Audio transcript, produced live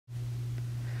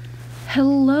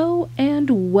Hello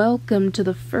and welcome to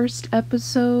the first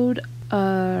episode,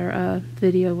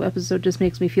 video episode just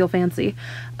makes me feel fancy,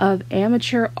 of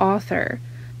Amateur Author.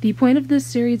 The point of this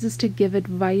series is to give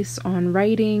advice on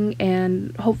writing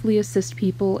and hopefully assist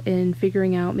people in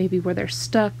figuring out maybe where they're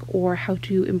stuck or how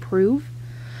to improve.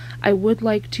 I would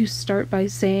like to start by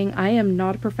saying I am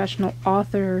not a professional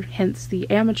author, hence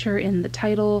the amateur in the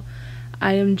title.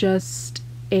 I am just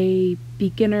a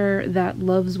beginner that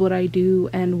loves what I do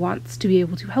and wants to be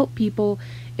able to help people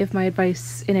if my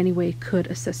advice in any way could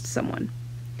assist someone.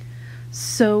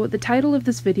 So the title of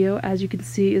this video, as you can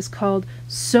see, is called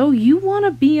So You Want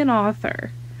to Be an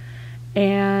Author?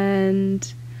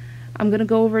 And I'm going to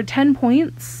go over 10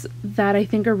 points that I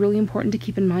think are really important to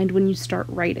keep in mind when you start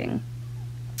writing.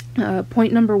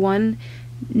 Point number 1,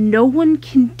 no one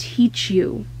can teach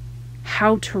you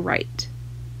how to write.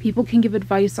 People can give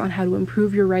advice on how to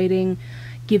improve your writing,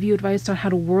 give you advice on how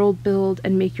to world build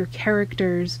and make your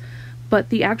characters, but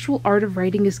the actual art of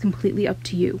writing is completely up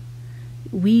to you.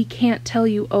 We can't tell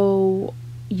you, oh,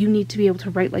 you need to be able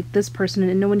to write like this person,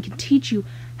 and no one can teach you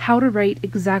how to write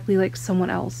exactly like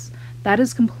someone else. That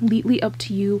is completely up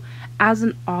to you as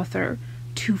an author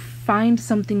to find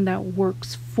something that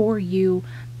works for you,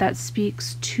 that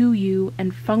speaks to you,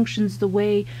 and functions the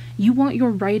way you want your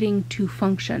writing to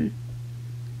function.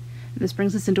 This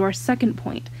brings us into our second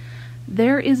point.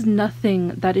 There is nothing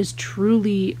that is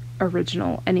truly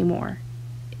original anymore.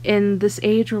 In this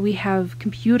age where we have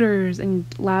computers and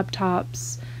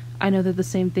laptops, I know they're the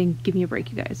same thing, give me a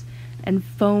break you guys, and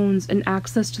phones and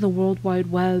access to the World Wide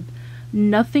Web,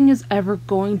 nothing is ever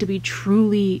going to be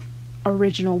truly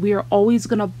original. We are always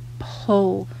going to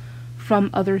pull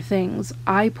from other things.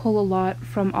 I pull a lot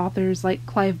from authors like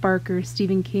Clive Barker,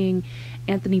 Stephen King,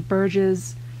 Anthony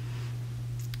Burgess,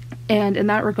 and in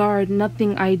that regard,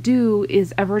 nothing I do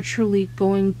is ever truly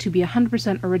going to be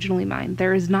 100% originally mine.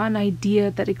 There is not an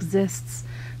idea that exists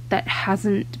that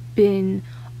hasn't been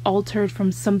altered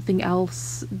from something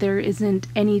else. There isn't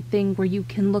anything where you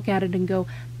can look at it and go,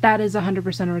 that is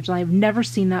 100% original. I've never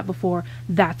seen that before.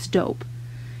 That's dope.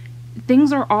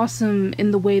 Things are awesome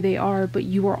in the way they are, but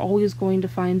you are always going to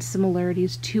find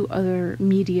similarities to other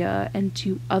media and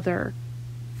to other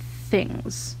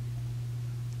things.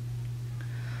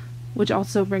 Which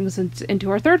also brings us into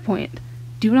our third point.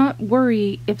 Do not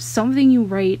worry if something you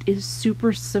write is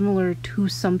super similar to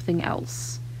something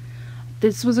else.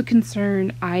 This was a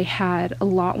concern I had a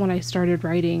lot when I started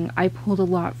writing. I pulled a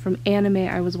lot from anime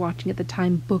I was watching at the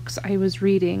time, books I was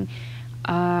reading.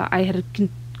 I had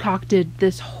concocted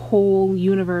this whole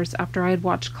universe after I had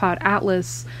watched Cloud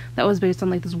Atlas that was based on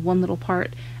like this one little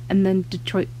part, and then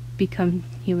Detroit Become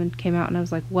Human came out and I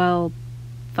was like, well,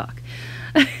 fuck.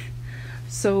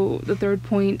 So the third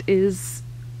point is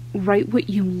write what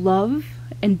you love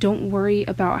and don't worry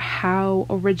about how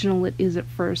original it is at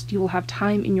first. You will have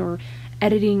time in your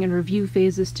editing and review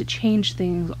phases to change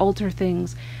things, alter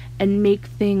things, and make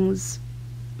things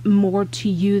more to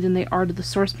you than they are to the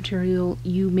source material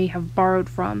you may have borrowed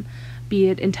from, be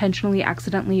it intentionally,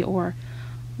 accidentally, or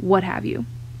what have you.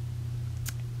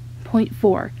 Point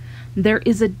 4. There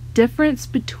is a difference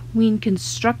between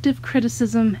constructive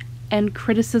criticism and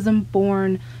criticism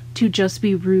born to just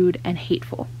be rude and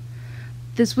hateful.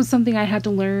 This was something I had to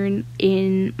learn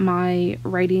in my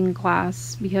writing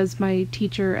class because my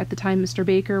teacher at the time, Mr.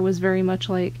 Baker, was very much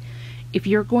like, if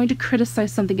you're going to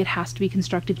criticize something, it has to be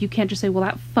constructive. You can't just say, well,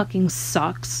 that fucking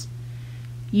sucks.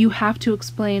 You have to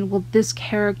explain, well, this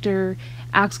character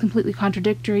acts completely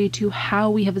contradictory to how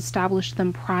we have established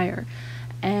them prior,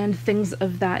 and things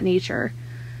of that nature.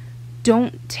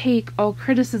 Don't take all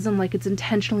criticism like it's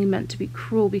intentionally meant to be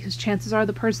cruel, because chances are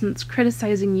the person that's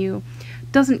criticizing you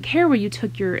doesn't care where you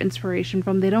took your inspiration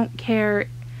from. They don't care,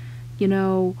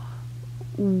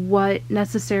 what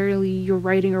necessarily you're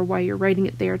writing or why you're writing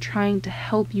it. They are trying to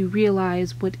help you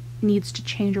realize what needs to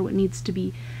change or what needs to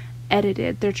be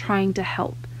edited. They're trying to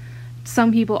help.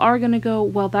 Some people are going to go,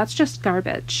 well, that's just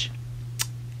garbage.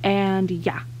 And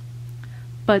yeah.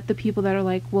 But the people that are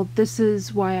like, well, this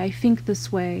is why I think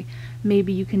this way,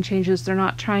 maybe you can change this. They're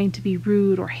not trying to be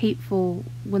rude or hateful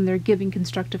when they're giving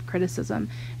constructive criticism.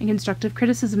 And constructive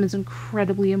criticism is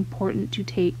incredibly important to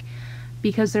take,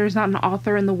 because there's not an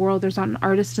author in the world, there's not an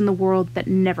artist in the world that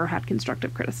never had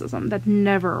constructive criticism, that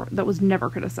was never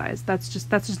criticized. That's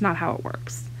just not how it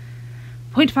works.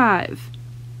 Point 5.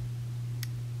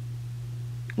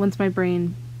 Once my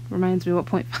brain reminds me what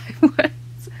point 5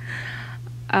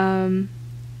 was.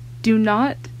 Do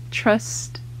not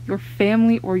trust your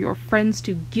family or your friends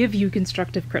to give you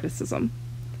constructive criticism.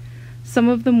 Some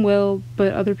of them will,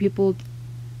 but other people,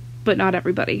 but not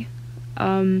everybody.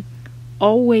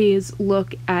 always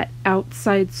look at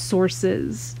outside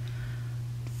sources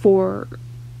for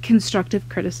constructive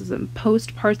criticism.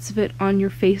 Post parts of it on your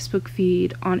Facebook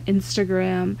feed, on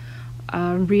Instagram,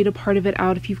 read a part of it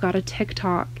out if you've got a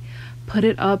TikTok, put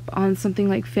it up on something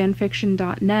like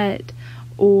fanfiction.net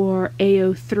or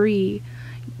AO3,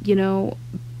 you know,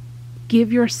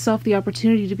 give yourself the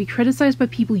opportunity to be criticized by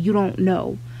people you don't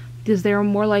know, because they are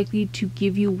more likely to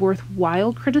give you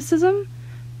worthwhile criticism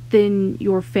than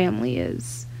your family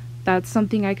is. That's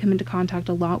something I come into contact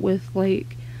a lot with.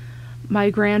 Like, my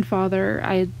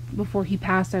grandfather, before he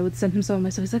passed, I would send him some of my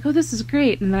stuff. He's like, oh, this is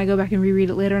great. And then I go back and reread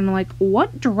it later, and I'm like,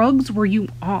 what drugs were you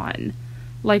on?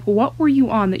 Like, what were you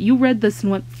on that you read this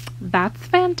and went, that's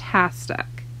fantastic?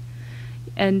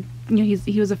 And, you know,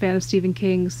 he was a fan of Stephen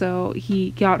King, so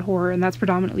he got horror, and that's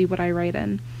predominantly what I write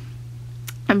in.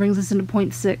 And brings us into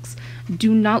point 6.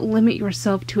 Do not limit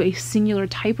yourself to a singular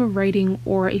type of writing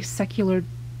or a secular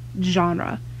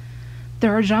genre.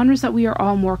 There are genres that we are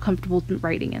all more comfortable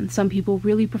writing in. Some people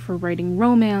really prefer writing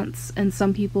romance, and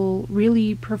some people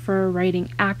really prefer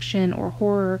writing action or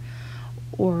horror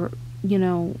or, you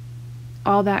know,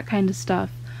 all that kind of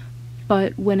stuff.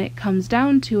 But when it comes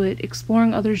down to it,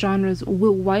 exploring other genres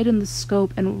will widen the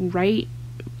scope and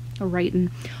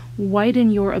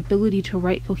widen your ability to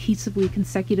write cohesively,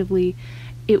 consecutively.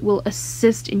 It will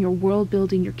assist in your world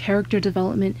building, your character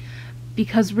development,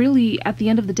 because really, at the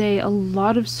end of the day, a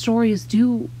lot of stories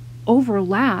do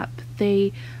overlap.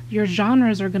 Your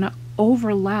genres are going to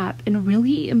overlap in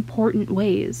really important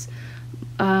ways.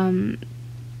 You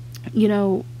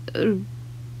know,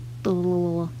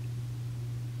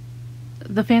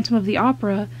 The Phantom of the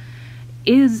Opera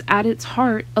is, at its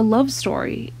heart, a love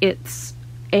story. It's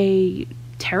a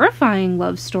terrifying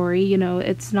love story, you know,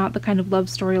 it's not the kind of love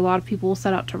story a lot of people will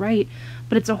set out to write,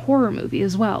 but it's a horror movie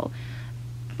as well.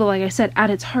 But like I said,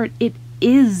 at its heart, it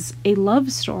is a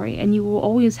love story, and you will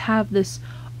always have this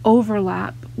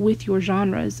overlap with your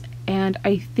genres. And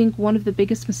I think one of the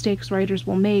biggest mistakes writers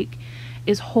will make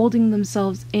is holding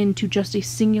themselves into just a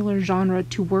singular genre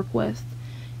to work with.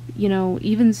 You know,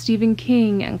 even Stephen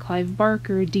King and Clive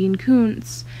Barker, Dean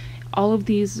Koontz, all of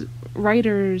these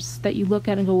writers that you look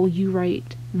at and go, well, you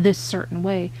write this certain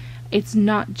way. It's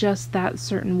not just that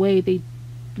certain way. They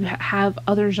have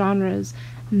other genres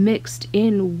mixed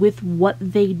in with what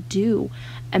they do,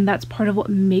 and that's part of what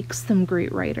makes them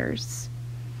great writers.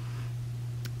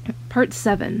 Part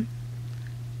 7,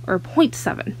 or point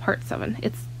 7, part 7,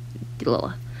 it's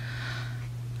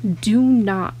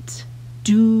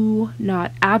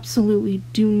absolutely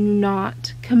do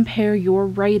not compare your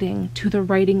writing to the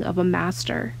writing of a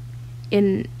master.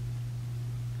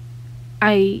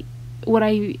 What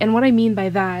I mean by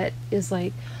that is,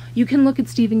 like, you can look at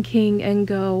Stephen King and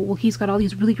go, well, he's got all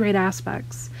these really great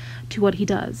aspects to what he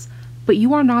does, but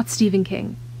you are not Stephen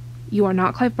King. You are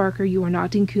not Clive Barker. You are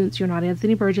not Dean Koontz. You are not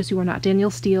Anthony Burgess. You are not Danielle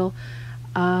Steel.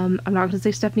 I'm not going to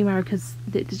say Stephanie Meyer because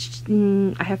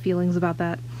I have feelings about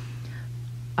that.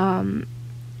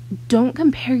 Don't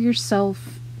compare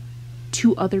yourself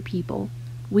to other people.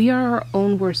 We are our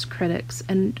own worst critics,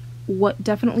 and what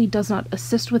definitely does not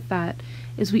assist with that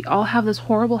is we all have this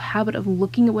horrible habit of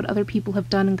looking at what other people have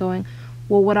done and going,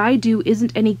 well, what I do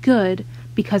isn't any good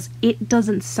because it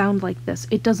doesn't sound like this,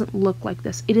 it doesn't look like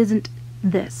this, it isn't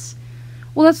this.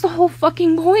 Well, that's the whole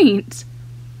fucking point.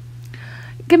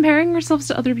 Comparing ourselves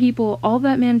to other people, all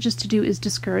that manages to do is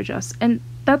discourage us, and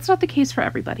that's not the case for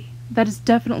everybody. That is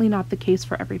definitely not the case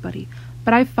for everybody.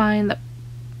 But I find that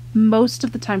most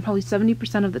of the time, probably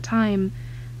 70% of the time,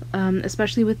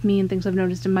 especially with me and things I've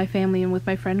noticed in my family and with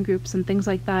my friend groups and things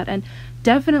like that, and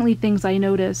definitely things I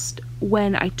noticed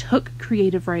when I took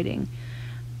creative writing,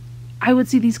 I would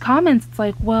see these comments. It's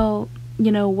like, well,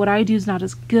 you know, what I do is not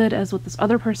as good as what this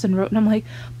other person wrote. And I'm like,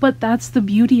 but that's the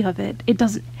beauty of it. It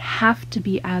doesn't have to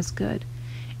be as good.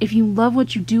 If you love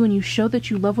what you do and you show that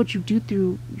you love what you do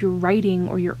through your writing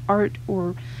or your art,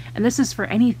 and this is for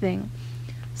anything,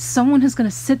 someone is going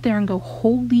to sit there and go,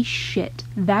 holy shit,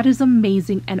 that is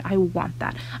amazing, and I want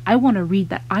that. I want to read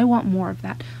that. I want more of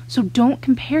that. So don't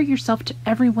compare yourself to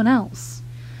everyone else.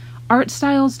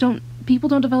 People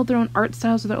don't develop their own art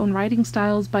styles or their own writing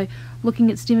styles by looking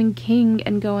at Stephen King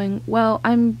and going, well,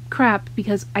 I'm crap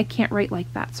because I can't write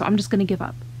like that, so I'm just going to give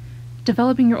up.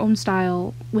 Developing your own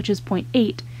style, which is point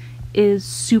 8, is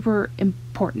super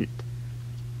important.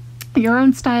 Your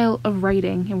own style of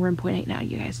writing, and we're in point 8 now,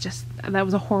 you guys, that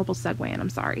was a horrible segue, and I'm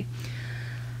sorry.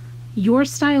 Your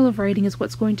style of writing is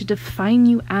what's going to define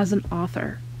you as an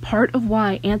author. Part of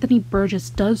why Anthony Burgess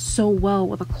does so well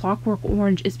with A Clockwork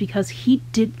Orange is because he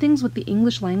did things with the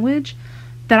English language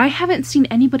that I haven't seen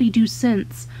anybody do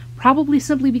since, probably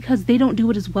simply because they don't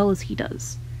do it as well as he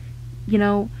does. You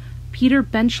know, Peter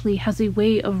Benchley has a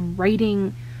way of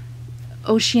writing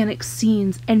oceanic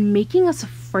scenes and making us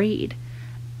afraid,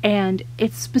 and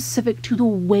it's specific to the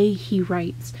way he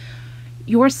writes.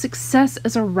 Your success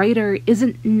as a writer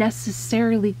isn't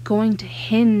necessarily going to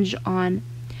hinge on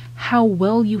how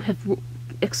well you have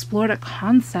explored a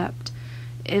concept.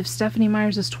 If Stephenie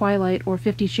Meyers' Twilight or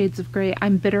 50 Shades of Grey,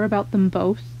 I'm bitter about them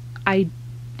both.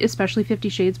 Especially 50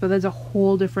 Shades, but there's a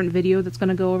whole different video that's going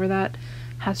to go over that,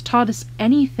 has taught us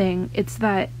anything, it's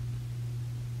that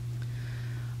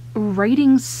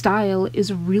writing style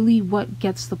is really what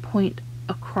gets the point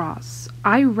across.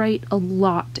 I write a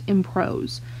lot in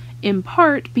prose, in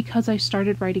part because I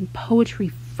started writing poetry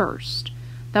first.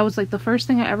 That was like the first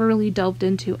thing I ever really delved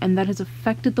into, and that has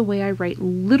affected the way I write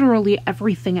literally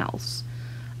everything else.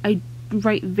 I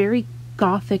write very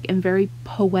gothic and very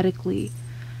poetically,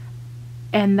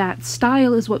 and that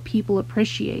style is what people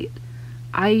appreciate.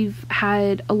 I've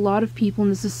had a lot of people,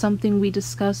 and this is something we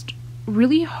discussed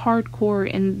really hardcore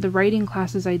in the writing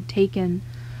classes I'd taken,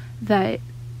 that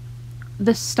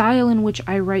the style in which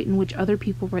I write and which other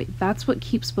people write, that's what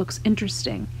keeps books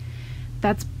interesting.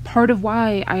 That's part of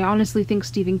why I honestly think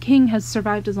Stephen King has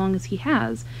survived as long as he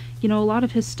has. You know, a lot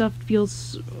of his stuff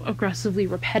feels aggressively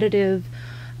repetitive,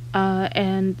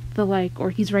 and the like, or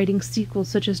he's writing sequels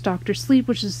such as Dr. Sleep,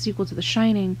 which is a sequel to The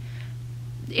Shining.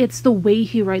 It's the way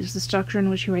he writes, the structure in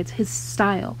which he writes, his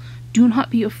style. Do not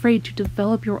be afraid to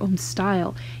develop your own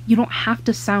style. You don't have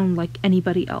to sound like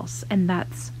anybody else, and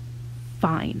that's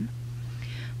fine.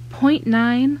 Point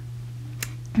 9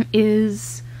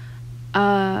 is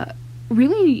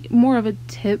really more of a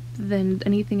tip than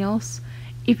anything else.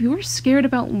 If you're scared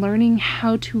about learning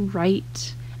how to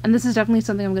write, and this is definitely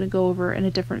something I'm going to go over in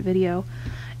a different video,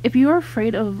 if you're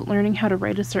afraid of learning how to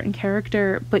write a certain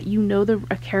character, but you know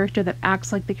a character that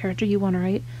acts like the character you want to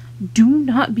write, do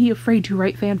not be afraid to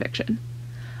write fanfiction.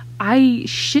 I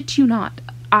shit you not.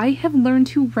 I have learned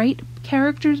to write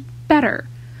characters better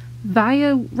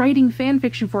via writing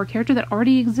fanfiction for a character that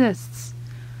already exists,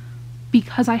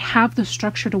 because I have the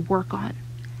structure to work on.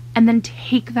 And then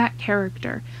take that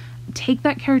character's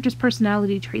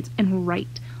personality traits and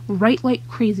write. Write like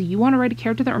crazy. You want to write a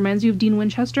character that reminds you of Dean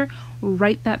Winchester?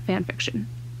 Write that fanfiction.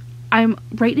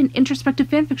 Write an introspective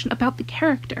fanfiction about the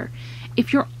character.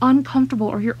 If you're uncomfortable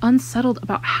or you're unsettled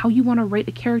about how you want to write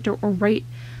a character or write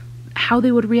how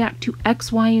they would react to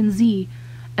X, Y, and Z,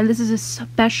 and this is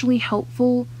especially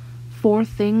helpful for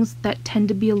things that tend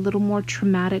to be a little more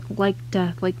traumatic, like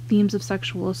death, like themes of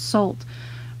sexual assault.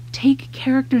 Take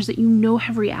characters that you know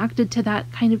have reacted to that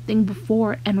kind of thing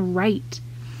before and write.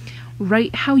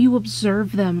 Write how you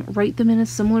observe them. Write them in a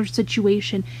similar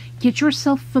situation. Get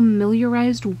yourself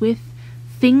familiarized with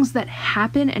things that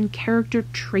happen and character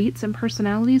traits and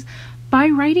personalities by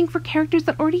writing for characters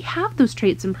that already have those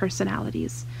traits and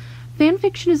personalities.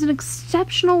 Fanfiction is an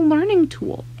exceptional learning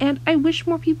tool, and I wish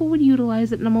more people would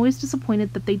utilize it, and I'm always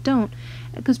disappointed that they don't,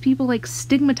 because people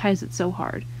stigmatize it so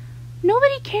hard.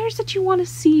 Nobody cares that you want to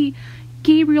see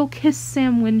Gabriel kiss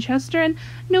Sam Winchester, and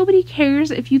nobody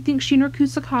cares if you think Shinra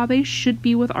Kusakabe should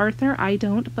be with Arthur. I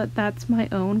don't, but that's my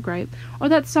own gripe. Or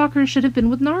that Sakura should have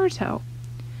been with Naruto.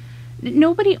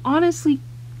 Nobody honestly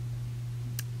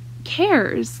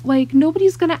cares.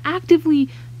 Nobody's gonna actively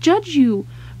judge you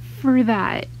for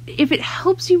that. If it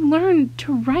helps you learn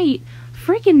to write,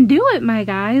 freaking do it, my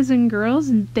guys and girls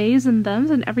and theys and thems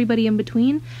and everybody in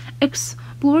between.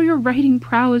 Explore your writing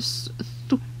prowess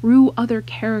through other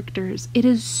characters. It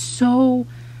is so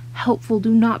helpful. Do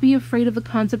not be afraid of the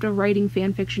concept of writing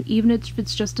fanfiction, even if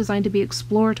it's just designed to be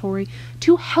exploratory,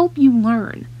 to help you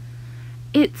learn.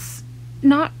 It's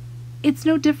no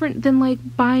different than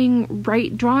buying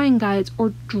drawing guides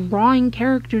or drawing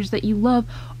characters that you love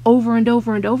over and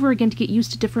over and over again to get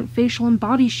used to different facial and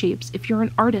body shapes if you're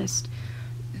an artist.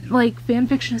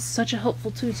 Fanfiction is such a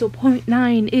helpful tool. So point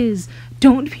 9 is,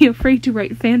 don't be afraid to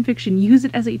write fanfiction. Use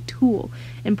it as a tool.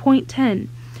 And point 10,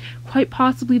 quite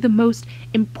possibly the most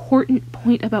important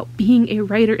point about being a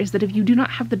writer, is that if you do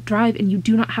not have the drive and you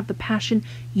do not have the passion,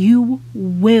 you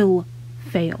will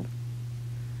fail.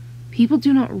 People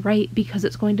do not write because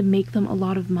it's going to make them a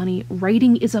lot of money.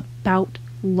 Writing is about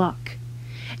luck.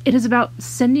 It is about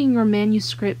sending your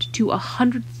manuscript to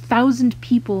 100,000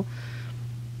 people.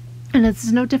 And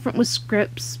it's no different with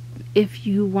scripts. If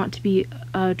you want to be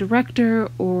a director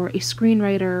or a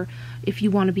screenwriter, if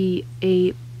you want to be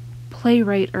a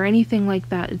playwright or anything like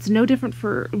that, it's no different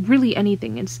for really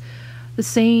anything. It's the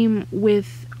same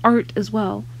with art as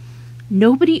well.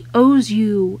 Nobody owes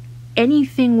you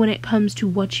anything when it comes to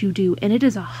what you do, and it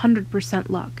is 100%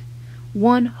 luck.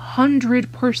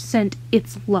 100%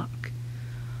 it's luck.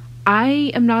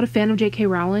 I am not a fan of J.K.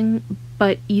 Rowling,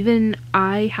 but even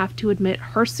I have to admit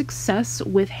her success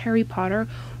with Harry Potter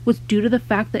was due to the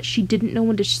fact that she didn't know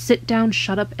when to sit down,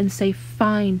 shut up, and say,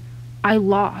 fine, I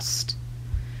lost.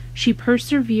 She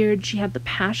persevered, she had the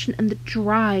passion and the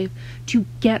drive to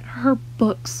get her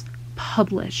books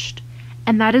published.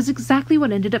 And that is exactly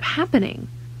what ended up happening.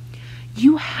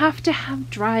 You have to have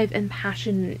drive and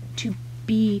passion to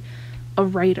be a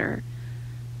writer.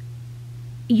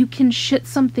 You can shit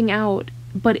something out,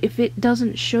 but if it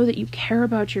doesn't show that you care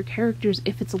about your characters,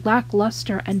 if it's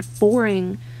lackluster and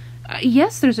boring,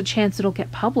 yes, there's a chance it'll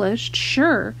get published,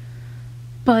 sure,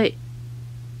 but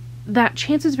that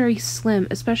chance is very slim,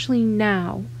 especially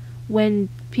now when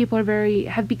people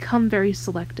have become very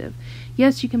selective.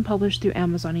 Yes, you can publish through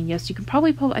Amazon, and yes, you can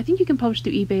probably I think you can publish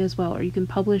through eBay as well, or you can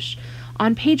publish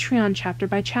on Patreon chapter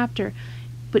by chapter.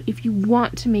 But if you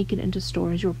want to make it into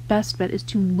stores, your best bet is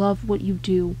to love what you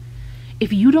do.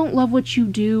 If you don't love what you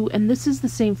do, and this is the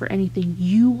same for anything,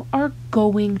 you are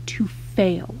going to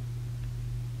fail.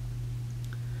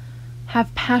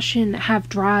 Have passion, have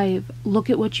drive, look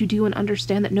at what you do and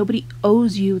understand that nobody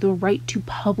owes you the right to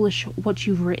publish what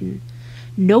you've written.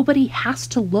 Nobody has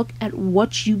to look at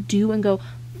what you do and go,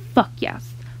 fuck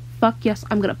yes,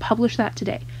 I'm going to publish that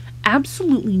today.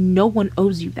 Absolutely no one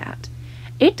owes you that.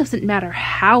 It doesn't matter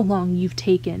how long you've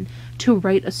taken to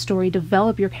write a story,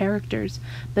 develop your characters,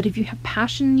 but if you have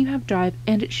passion and you have drive,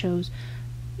 and it shows,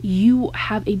 you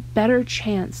have a better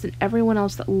chance than everyone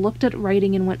else that looked at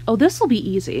writing and went, oh, this will be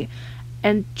easy,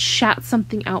 and shat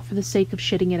something out for the sake of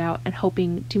shitting it out and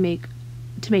hoping to make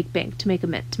bank, to make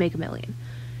a million.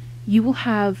 You will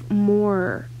have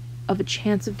more of a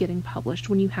chance of getting published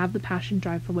when you have the passion,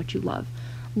 drive for what you love.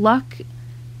 Luck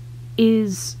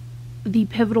is the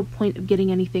pivotal point of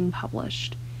getting anything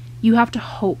published. You have to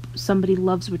hope somebody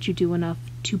loves what you do enough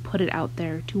to put it out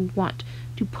there, to want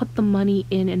to put the money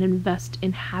in and invest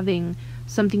in having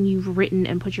something you've written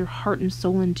and put your heart and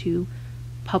soul into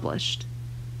published.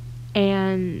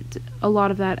 And a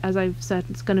lot of that, as I've said,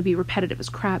 it's going to be repetitive as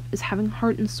crap, is having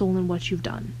heart and soul in what you've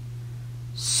done.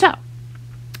 So,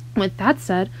 with that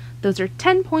said, those are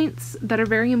 10 points that are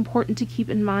very important to keep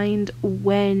in mind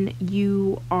when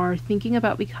you are thinking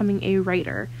about becoming a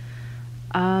writer.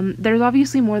 There's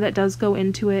obviously more that does go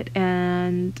into it,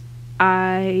 and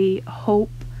I hope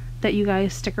that you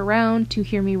guys stick around to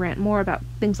hear me rant more about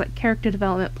things like character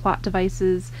development, plot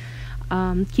devices,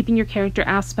 keeping your character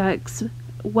aspects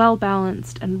well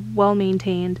balanced and well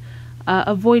maintained,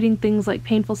 avoiding things like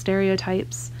painful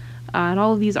stereotypes, and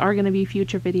all of these are going to be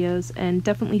future videos, and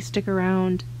definitely stick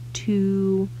around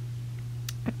to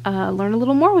learn a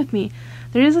little more with me.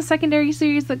 There is a secondary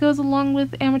series that goes along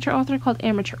with Amateur Author called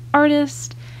Amateur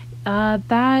Artist,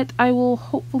 that I will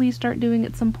hopefully start doing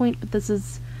at some point, but this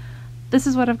is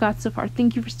what I've got so far.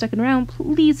 Thank you for sticking around.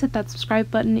 Please hit that subscribe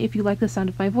button if you like the sound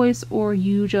of my voice or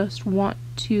you just want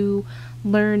to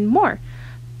learn more.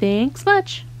 Thanks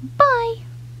much. Bye!